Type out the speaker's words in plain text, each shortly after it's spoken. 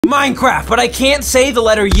Minecraft, but I can't say the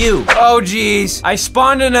letter U. Oh geez, I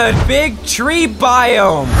spawned in a big tree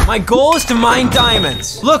biome. My goal is to mine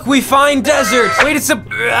diamonds. Look, we find desert. Wait, it's a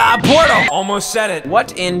portal. Almost said it.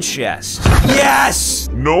 What in chest? Yes!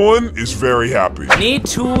 Nolan is very happy. Need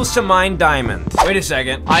tools to mine diamonds. Wait a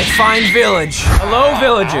second. I find village. Hello,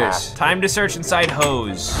 villagers. Time to search inside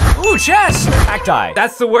hose. Ooh, chest! Cacti.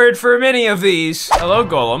 That's the word for many of these. Hello,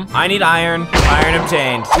 golem. I need iron. Iron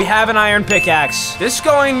obtained. We have an iron pickaxe. This is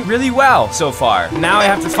going really well so far. Now I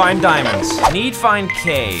have to find diamonds. Need find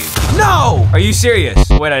cave. No! Are you serious?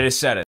 Wait, I just said it.